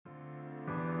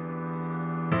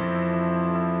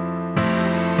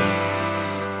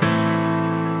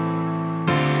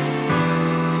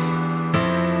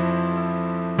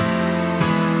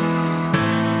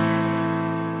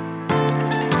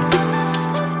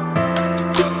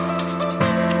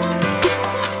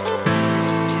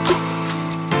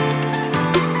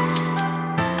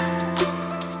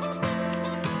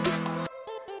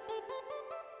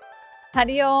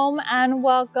Hari Om and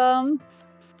welcome.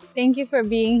 Thank you for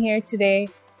being here today.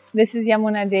 This is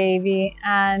Yamuna Devi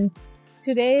and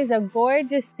today is a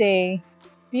gorgeous day,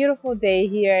 beautiful day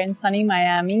here in sunny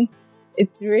Miami.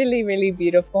 It's really, really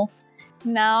beautiful.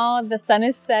 Now the sun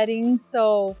is setting,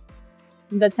 so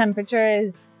the temperature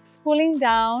is cooling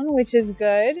down, which is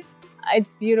good.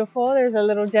 It's beautiful. There's a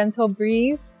little gentle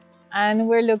breeze and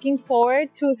we're looking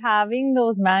forward to having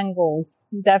those mangoes,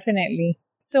 definitely,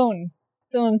 soon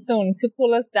to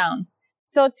cool us down.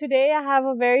 So today I have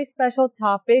a very special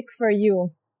topic for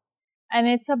you, and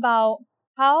it's about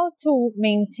how to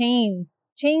maintain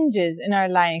changes in our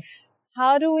life.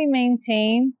 How do we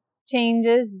maintain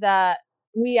changes that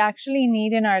we actually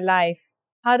need in our life?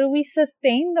 How do we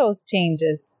sustain those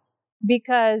changes?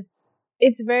 Because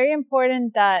it's very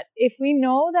important that if we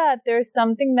know that there's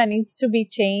something that needs to be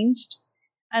changed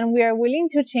and we are willing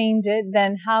to change it,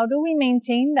 then how do we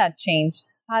maintain that change?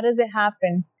 How does it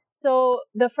happen? So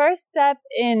the first step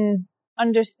in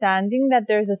understanding that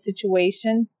there's a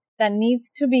situation that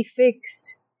needs to be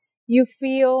fixed, you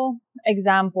feel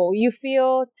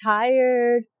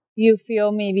tired, you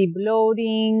feel maybe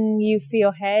bloating, you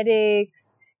feel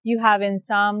headaches, you have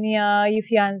insomnia, you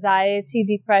feel anxiety,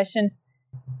 depression.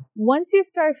 Once you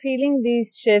start feeling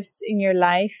these shifts in your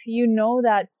life, you know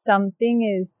that something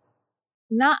is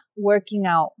not working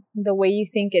out the way you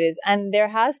think it is. And there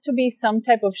has to be some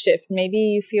type of shift. Maybe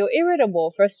you feel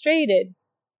irritable, frustrated,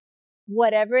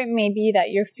 whatever it may be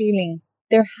that you're feeling.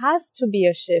 There has to be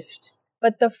a shift.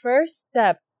 But the first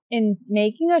step in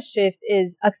making a shift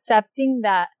is accepting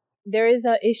that there is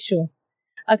an issue.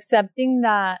 Accepting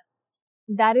that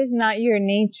that is not your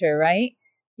nature, right?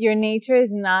 Your nature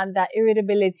is not that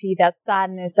irritability, that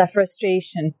sadness, that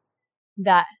frustration,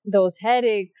 that those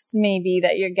headaches maybe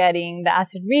that you're getting, the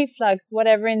acid reflux,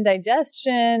 whatever,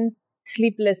 indigestion,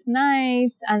 sleepless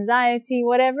nights, anxiety,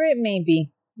 whatever it may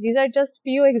be. These are just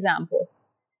few examples.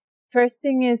 First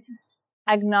thing is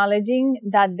acknowledging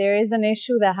that there is an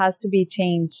issue that has to be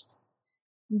changed.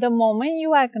 The moment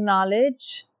you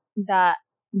acknowledge that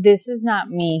this is not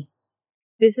me,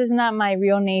 this is not my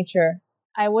real nature,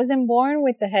 I wasn't born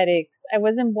with the headaches, I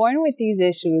wasn't born with these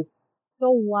issues. So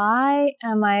why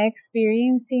am I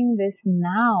experiencing this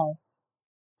now?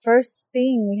 First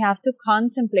thing, we have to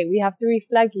contemplate, we have to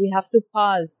reflect, we have to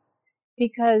pause.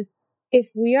 Because if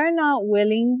we are not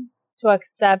willing to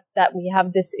accept that we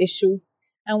have this issue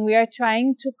and we are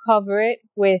trying to cover it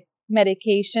with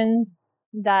medications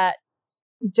that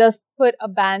just put a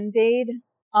band-aid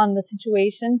on the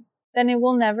situation, then it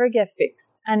will never get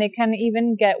fixed. And it can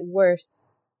even get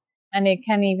worse. And it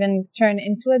can even turn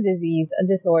into a disease, a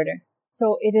disorder.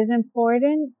 So it is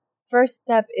important. First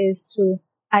step is to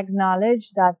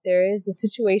acknowledge that there is a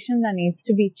situation that needs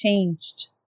to be changed.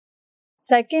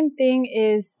 Second thing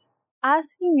is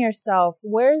asking yourself,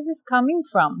 where is this coming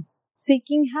from?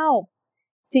 Seeking help,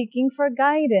 seeking for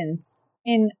guidance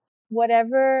in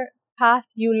whatever path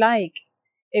you like.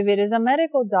 If it is a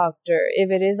medical doctor,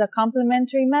 if it is a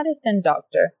complementary medicine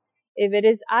doctor, if it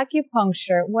is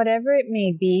acupuncture, whatever it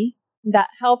may be that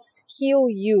helps heal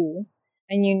you,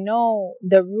 and you know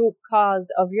the root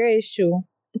cause of your issue,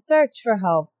 search for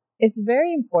help. It's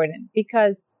very important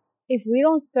because if we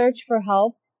don't search for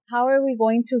help, how are we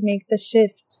going to make the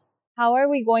shift? How are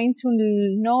we going to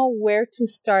know where to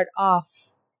start off?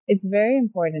 It's very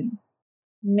important.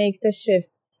 Make the shift.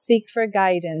 Seek for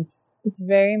guidance. It's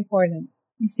very important.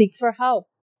 Seek for help.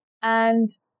 And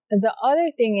the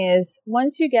other thing is,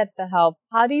 once you get the help,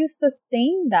 how do you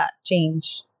sustain that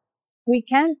change? We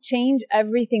can't change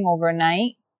everything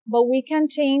overnight, but we can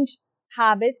change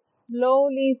habits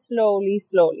slowly.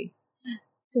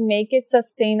 To make it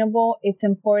sustainable, it's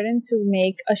important to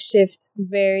make a shift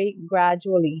very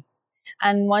gradually.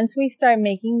 And once we start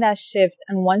making that shift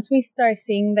and once we start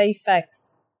seeing the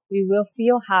effects, we will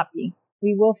feel happy.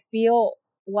 We will feel,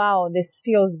 wow, this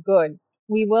feels good.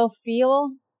 We will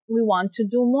feel we want to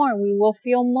do more. We will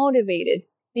feel motivated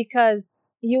because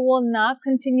you will not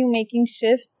continue making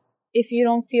shifts if you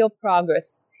don't feel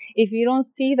progress, if you don't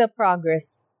see the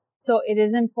progress. So it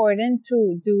is important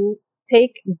to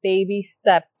take baby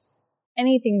steps.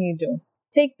 Anything you do,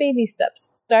 take baby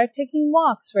steps. Start taking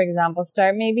walks, for example.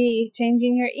 Start maybe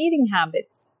changing your eating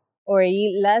habits or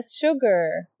eat less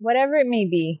sugar, whatever it may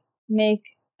be. Make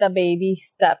the baby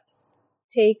steps.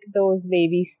 Take those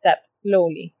baby steps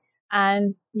slowly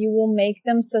and you will make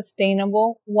them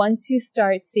sustainable once you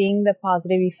start seeing the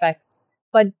positive effects.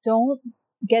 But don't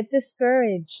get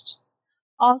discouraged.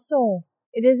 Also,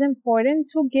 it is important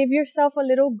to give yourself a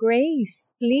little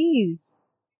grace, please,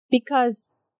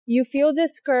 because you feel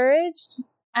discouraged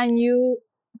and you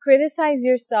criticize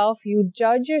yourself, you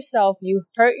judge yourself, you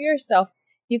hurt yourself,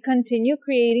 you continue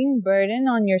creating burden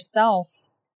on yourself.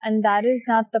 And that is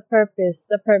not the purpose.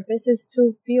 The purpose is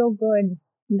to feel good.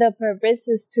 The purpose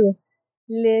is to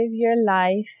live your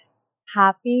life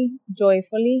happy,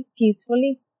 joyfully,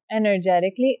 peacefully,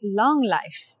 energetically, long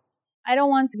life. I don't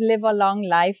want to live a long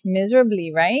life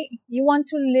miserably, right? You want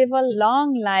to live a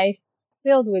long life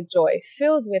filled with joy,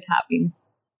 filled with happiness,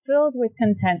 filled with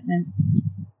contentment.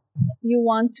 You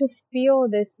want to feel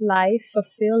this life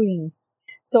fulfilling.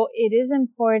 So it is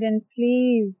important,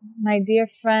 please, my dear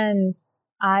friend,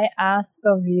 I ask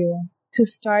of you to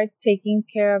start taking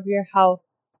care of your health.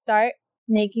 Start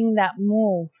making that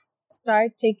move.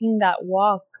 Start taking that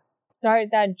walk. Start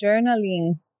that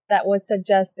journaling that was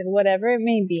suggested, whatever it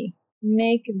may be.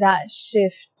 Make that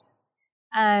shift.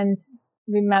 And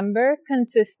remember,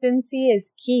 consistency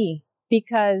is key,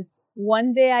 because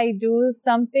one day I do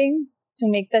something to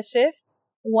make the shift,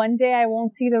 one day I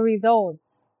won't see the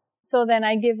results. So then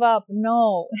I give up.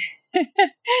 No.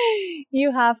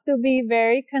 You have to be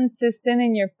very consistent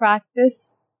in your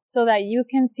practice so that you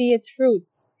can see its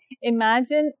fruits.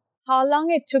 Imagine how long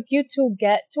it took you to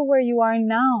get to where you are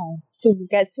now, to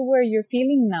get to where you're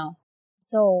feeling now.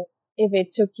 So if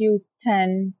it took you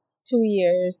 10, 2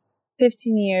 years,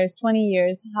 15 years, 20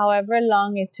 years, however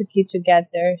long it took you to get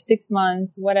there, 6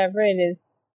 months, whatever it is,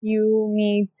 you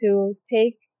need to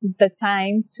take the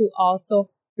time to also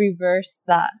reverse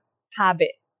that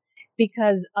habit.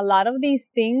 Because a lot of these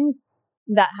things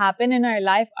that happen in our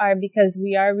life are because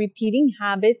we are repeating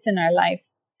habits in our life.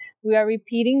 We are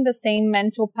repeating the same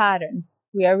mental pattern.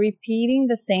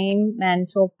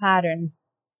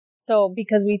 So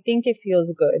because we think it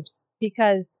feels good,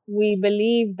 because we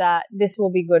believe that this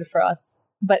will be good for us,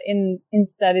 but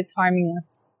instead it's harming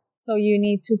us. So you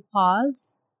need to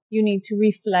pause. You need to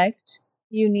reflect.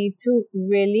 You need to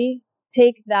really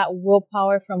take that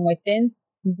willpower from within.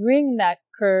 Bring that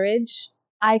courage.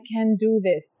 I can do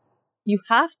this. You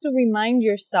have to remind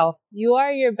yourself, you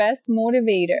are your best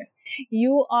motivator.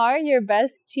 You are your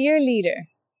best cheerleader.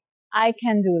 I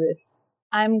can do this.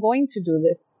 I'm going to do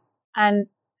this. And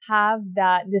have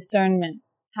that discernment.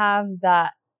 Have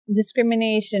that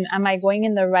discrimination. Am I going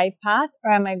in the right path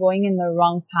or am I going in the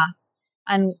wrong path?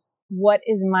 And what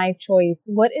is my choice?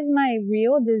 What is my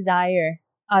real desire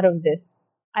out of this?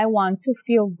 I want to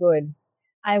feel good.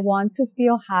 I want to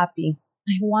feel happy.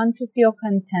 I want to feel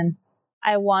content.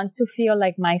 I want to feel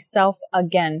like myself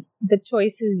again. The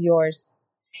choice is yours.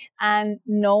 And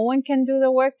no one can do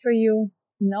the work for you.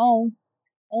 No,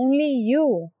 only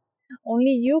you.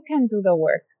 Only you can do the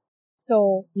work.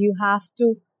 So you have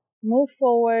to move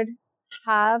forward,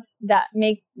 have that,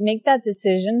 make that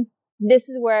decision. This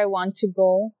is where I want to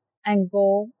go, and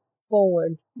go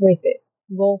forward with it.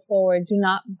 Go forward. Do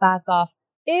not back off.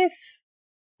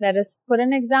 Let us put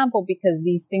an example, because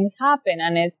these things happen,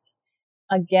 and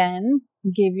again,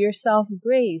 give yourself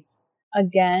grace.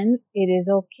 Again, it is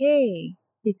okay,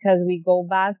 because we go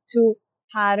back to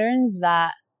patterns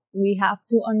that we have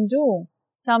to undo.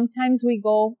 Sometimes we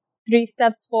go 3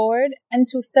 steps forward and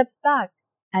 2 steps back.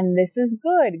 And this is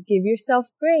good. Give yourself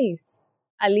grace.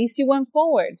 At least you went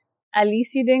forward. At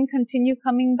least you didn't continue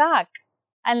coming back.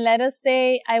 And let us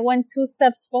say I went 2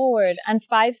 steps forward and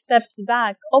 5 steps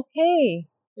back. Okay.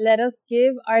 Let us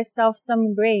give ourselves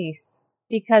some grace,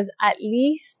 because at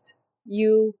least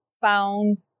you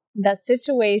found the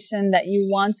situation that you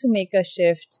want to make a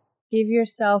shift. Give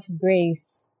yourself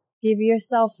grace. Give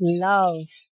yourself love,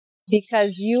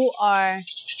 because you are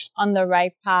on the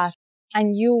right path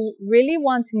and you really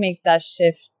want to make that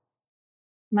shift.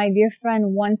 My dear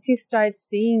friend, once you start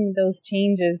seeing those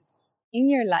changes in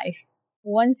your life,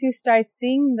 once you start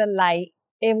seeing the light,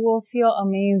 it will feel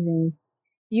amazing.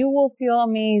 You will feel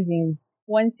amazing.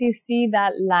 Once you see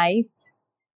that light,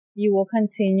 you will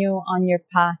continue on your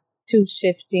path to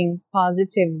shifting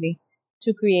positively,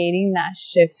 to creating that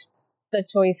shift. The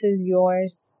choice is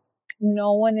yours.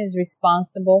 No one is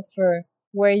responsible for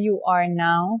where you are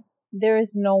now. There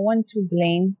is no one to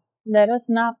blame. Let us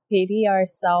not pity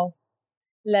ourselves.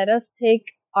 Let us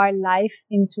take our life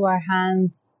into our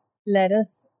hands. Let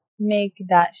us make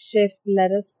that shift.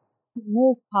 Let us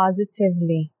move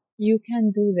positively. You can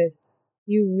do this.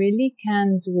 You really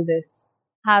can do this.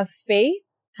 Have faith,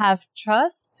 have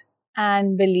trust,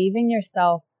 and believe in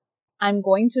yourself. I'm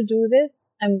going to do this.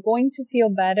 I'm going to feel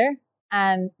better.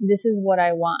 And this is what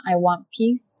I want. I want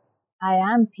peace. I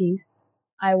am peace.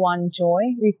 I want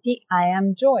joy. Repeat, I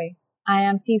am joy. I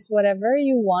am peace. Whatever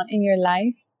you want in your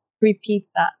life, repeat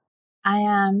that. I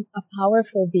am a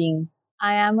powerful being.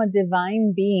 I am a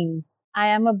divine being. I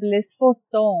am a blissful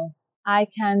soul. I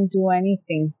can do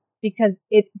anything. because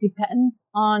it depends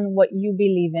on what you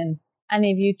believe in. And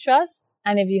if you trust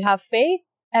and if you have faith,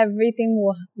 everything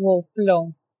will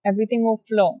flow. Everything will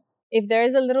flow. If there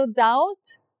is a little doubt,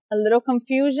 a little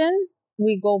confusion,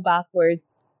 we go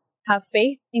backwards. Have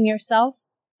faith in yourself,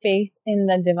 faith in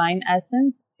the divine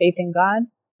essence, faith in God,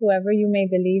 whoever you may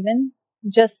believe in.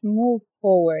 Just move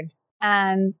forward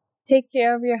and take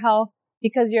care of your health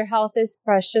because your health is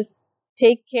precious.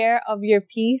 Take care of your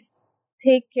peace.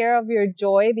 Take care of your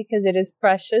joy because it is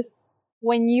precious.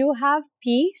 When you have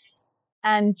peace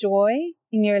and joy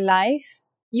in your life,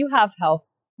 you have health.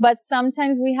 But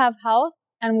sometimes we have health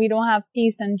and we don't have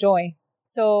peace and joy.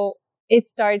 So it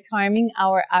starts harming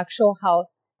our actual health.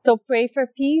 So pray for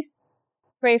peace,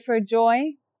 pray for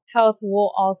joy. Health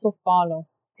will also follow.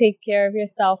 Take care of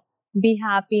yourself. Be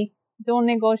happy. Don't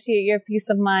negotiate your peace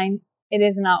of mind. It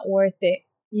is not worth it.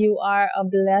 You are a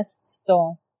blessed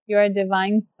soul. You're a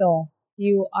divine soul.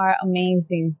 You are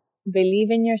amazing.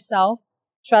 Believe in yourself.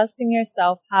 Trust in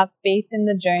yourself. Have faith in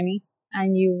the journey,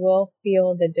 and you will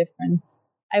feel the difference.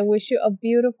 I wish you a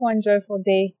beautiful and joyful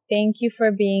day. Thank you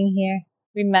for being here.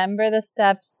 Remember the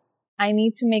steps. I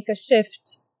need to make a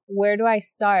shift. Where do I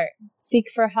start? Seek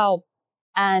for help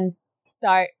and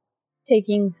start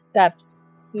taking steps,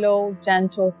 slow,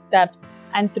 gentle steps.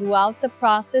 And throughout the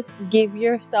process, give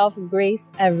yourself grace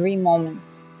every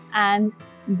moment. And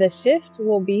the shift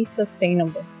will be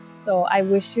sustainable. So I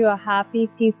wish you a happy,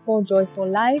 peaceful, joyful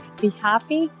life. Be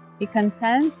happy, be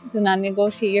content. Do not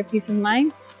negotiate your peace of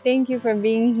mind. Thank you for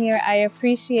being here. I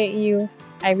appreciate you.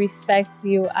 I respect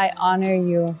you. I honor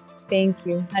you. Thank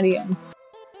you. Hariom.